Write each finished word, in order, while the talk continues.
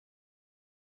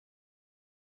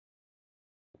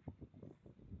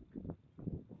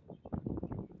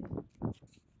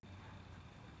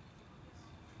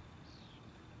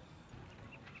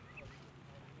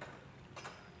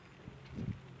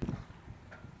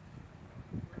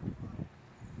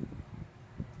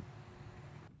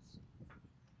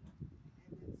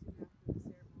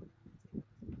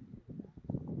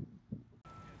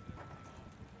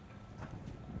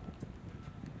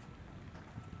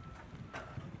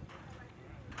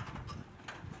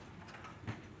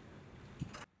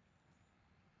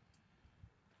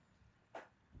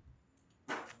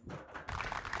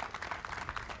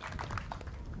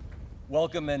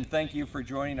Welcome and thank you for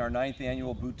joining our 9th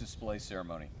annual boot display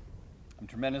ceremony. I'm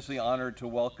tremendously honored to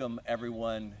welcome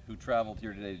everyone who traveled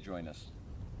here today to join us.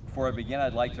 Before I begin,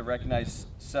 I'd like to recognize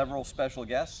several special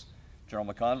guests: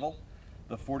 General McConville,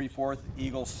 the 44th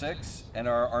Eagle 6, and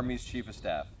our Army's Chief of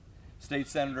Staff, State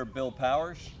Senator Bill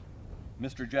Powers,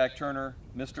 Mr. Jack Turner,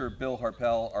 Mr. Bill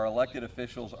Harpel, our elected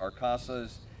officials, our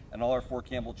CASAs, and all our Fort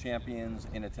Campbell champions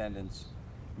in attendance.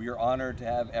 We are honored to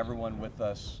have everyone with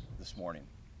us this morning.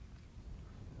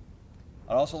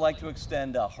 I'd also like to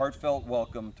extend a heartfelt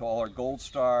welcome to all our Gold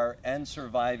Star and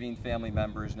surviving family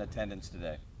members in attendance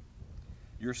today.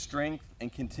 Your strength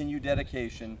and continued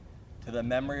dedication to the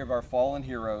memory of our fallen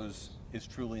heroes is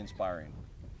truly inspiring.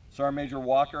 Sergeant Major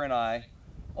Walker and I,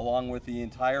 along with the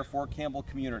entire Fort Campbell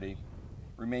community,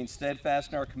 remain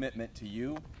steadfast in our commitment to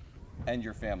you and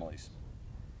your families.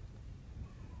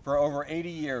 For over 80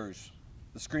 years,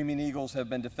 the Screaming Eagles have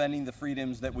been defending the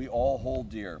freedoms that we all hold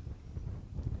dear.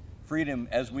 Freedom,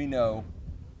 as we know,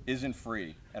 isn't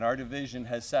free, and our division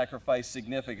has sacrificed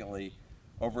significantly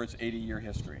over its 80-year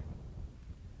history.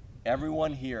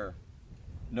 Everyone here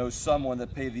knows someone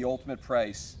that paid the ultimate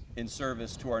price in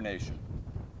service to our nation.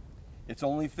 It's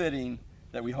only fitting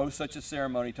that we host such a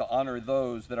ceremony to honor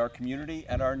those that our community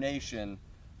and our nation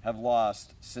have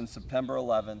lost since September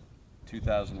 11th,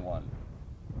 2001.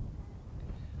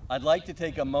 I'd like to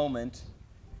take a moment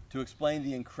to explain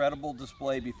the incredible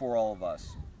display before all of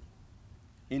us.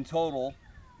 In total,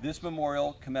 this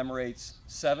memorial commemorates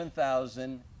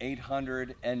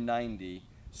 7,890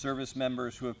 service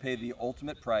members who have paid the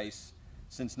ultimate price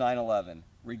since 9/11,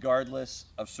 regardless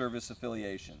of service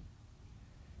affiliation.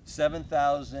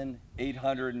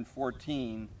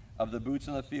 7,814 of the boots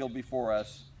on the field before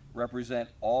us represent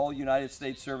all United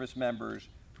States service members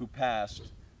who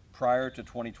passed prior to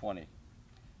 2020.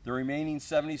 The remaining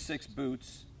 76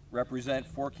 boots represent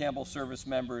Fort Campbell service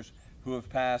members who have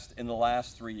passed in the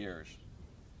last 3 years.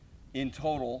 In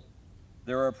total,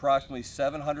 there are approximately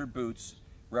 700 boots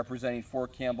representing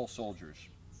Fort Campbell soldiers.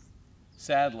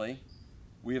 Sadly,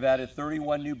 we have added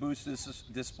 31 new boots to this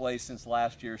display since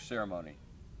last year's ceremony,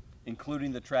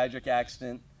 including the tragic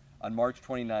accident on March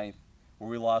 29th,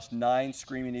 where we lost 9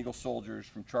 Screaming Eagle soldiers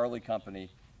from Charlie Company,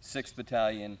 6th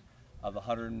Battalion of the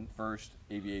 101st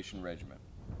Aviation Regiment.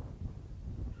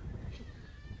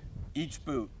 Each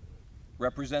boot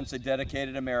represents a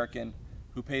dedicated American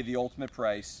who paid the ultimate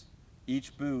price.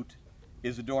 Each boot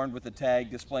is adorned with a tag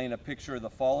displaying a picture of the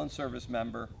fallen service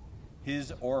member,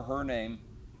 his or her name,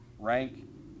 rank,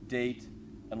 date,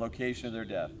 and location of their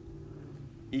death.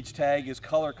 Each tag is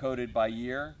color-coded by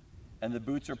year, and the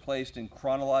boots are placed in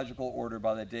chronological order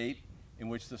by the date in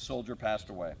which the soldier passed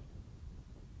away.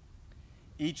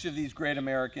 Each of these great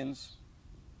Americans,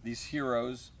 these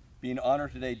heroes, being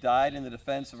honored today, died in the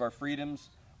defense of our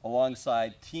freedoms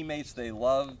alongside teammates they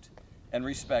loved and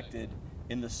respected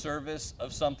in the service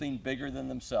of something bigger than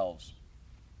themselves.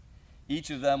 Each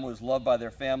of them was loved by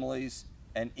their families,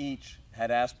 and each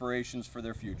had aspirations for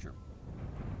their future.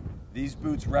 These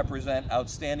boots represent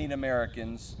outstanding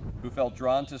Americans who felt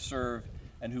drawn to serve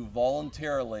and who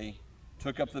voluntarily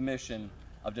took up the mission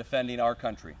of defending our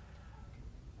country.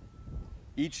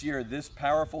 Each year, this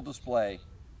powerful display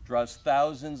draws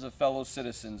thousands of fellow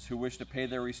citizens who wish to pay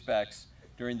their respects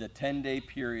during the 10-day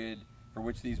period for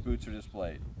which these boots are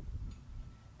displayed.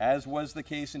 As was the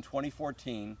case in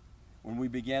 2014, when we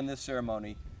began this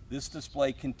ceremony, this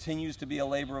display continues to be a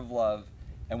labor of love,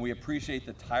 and we appreciate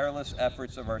the tireless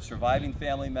efforts of our surviving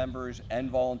family members and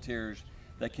volunteers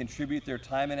that contribute their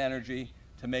time and energy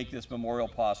to make this memorial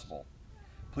possible.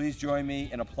 Please join me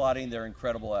in applauding their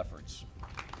incredible efforts.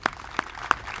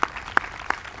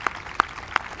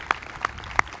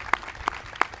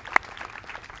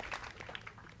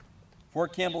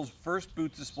 Fort Campbell's first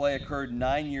boot display occurred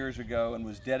 9 years ago and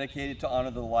was dedicated to honor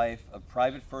the life of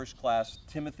Private First Class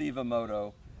Timothy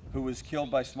Vamoto, who was killed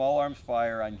by small arms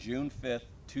fire on June 5th,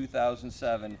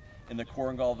 2007 in the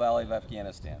Korengal Valley of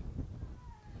Afghanistan.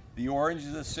 The oranges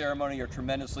of this ceremony are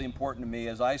tremendously important to me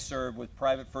as I served with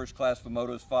Private First Class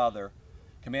Vamoto's father,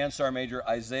 Command Sergeant Major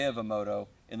Isaiah Vamoto,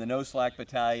 in the No Slack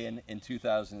Battalion in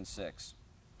 2006.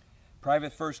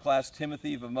 Private First Class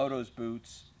Timothy Vamoto's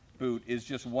boot is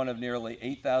just one of nearly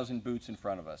 8,000 boots in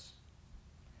front of us.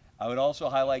 I would also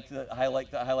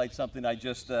highlight something I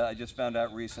just found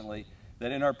out recently,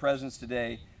 that in our presence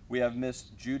today, we have Miss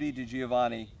Judy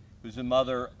DiGiovanni, who's the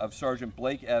mother of Sergeant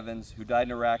Blake Evans, who died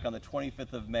in Iraq on the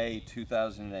 25th of May,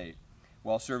 2008,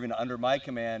 while serving under my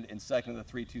command in 2nd of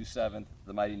the 327th,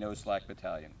 the mighty No Slack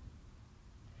Battalion.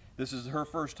 This is her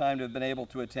first time to have been able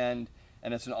to attend,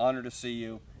 and it's an honor to see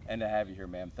you and to have you here,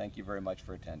 ma'am. Thank you very much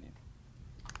for attending.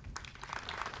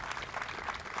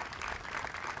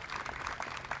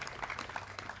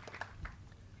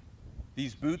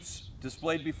 These boots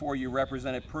displayed before you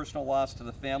represented personal loss to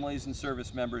the families and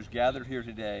service members gathered here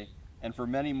today, and for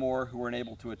many more who were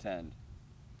unable to attend.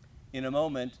 In a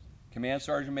moment, Command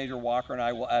Sergeant Major Walker and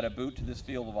I will add a boot to this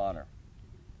field of honor.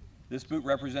 This boot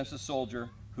represents a soldier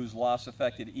whose loss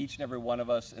affected each and every one of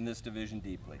us in this division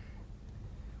deeply.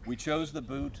 We chose the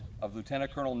boot of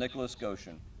Lieutenant Colonel Nicholas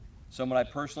Goshen, someone I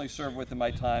personally served with in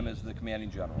my time as the commanding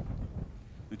general.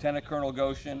 Lieutenant Colonel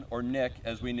Goshen, or Nick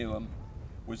as we knew him,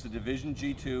 was the Division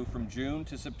G2 from June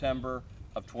to September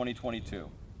of 2022.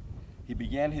 He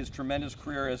began his tremendous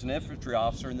career as an infantry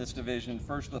officer in this division,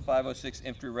 first of the 506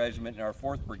 Infantry Regiment in our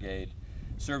 4th Brigade,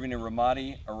 serving in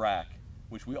Ramadi, Iraq,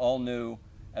 which we all knew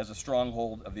as a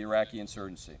stronghold of the Iraqi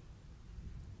insurgency.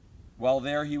 While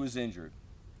there, he was injured.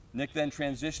 Nick then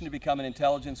transitioned to become an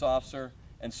intelligence officer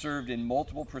and served in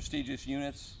multiple prestigious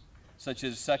units, such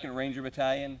as 2nd Ranger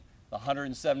Battalion, the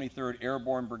 173rd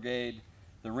Airborne Brigade,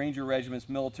 the Ranger Regiment's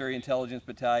Military Intelligence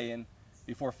Battalion,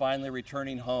 before finally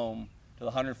returning home to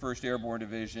the 101st Airborne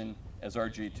Division as our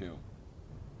G2.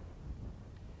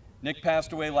 Nick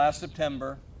passed away last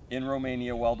September in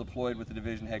Romania while deployed with the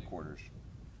division headquarters.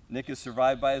 Nick is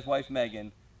survived by his wife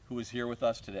Megan, who is here with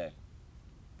us today.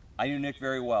 I knew Nick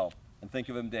very well and think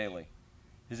of him daily.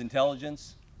 His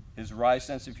intelligence, his wry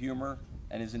sense of humor,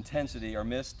 and his intensity are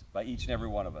missed by each and every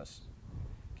one of us.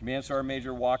 Command Sergeant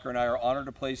Major Walker and I are honored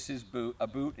to place a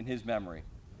boot in his memory,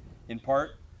 in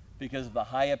part because of the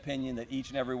high opinion that each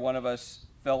and every one of us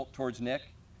felt towards Nick,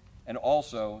 and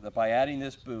also that by adding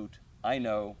this boot, I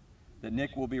know that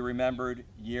Nick will be remembered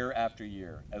year after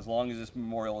year, as long as this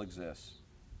memorial exists.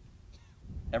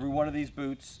 Every one of these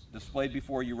boots displayed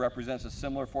before you represents a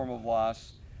similar form of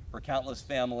loss for countless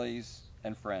families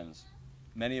and friends,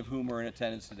 many of whom are in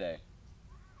attendance today.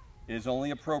 It is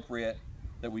only appropriate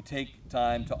that we take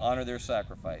time to honor their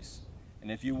sacrifice.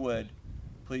 And if you would,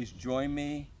 please join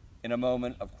me in a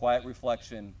moment of quiet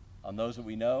reflection on those that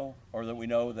we know or that we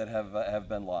know that have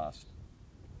been lost.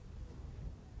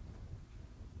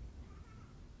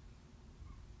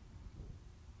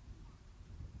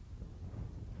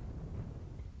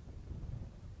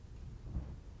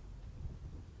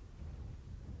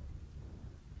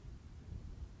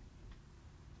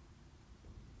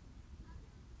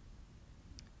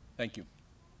 Thank you.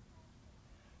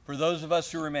 For those of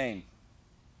us who remain,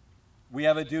 we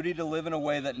have a duty to live in a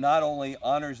way that not only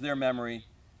honors their memory,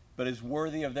 but is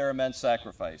worthy of their immense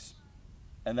sacrifice,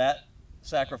 and that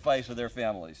sacrifice of their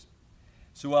families.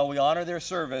 So while we honor their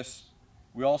service,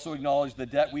 we also acknowledge the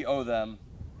debt we owe them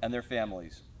and their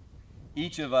families.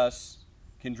 Each of us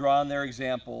can draw on their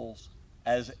examples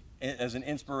as an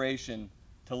inspiration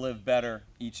to live better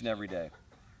each and every day.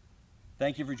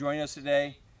 Thank you for joining us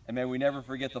today, and may we never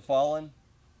forget the fallen,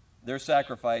 their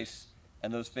sacrifice,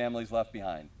 and those families left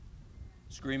behind.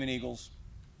 Screaming Eagles,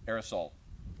 Air Assault.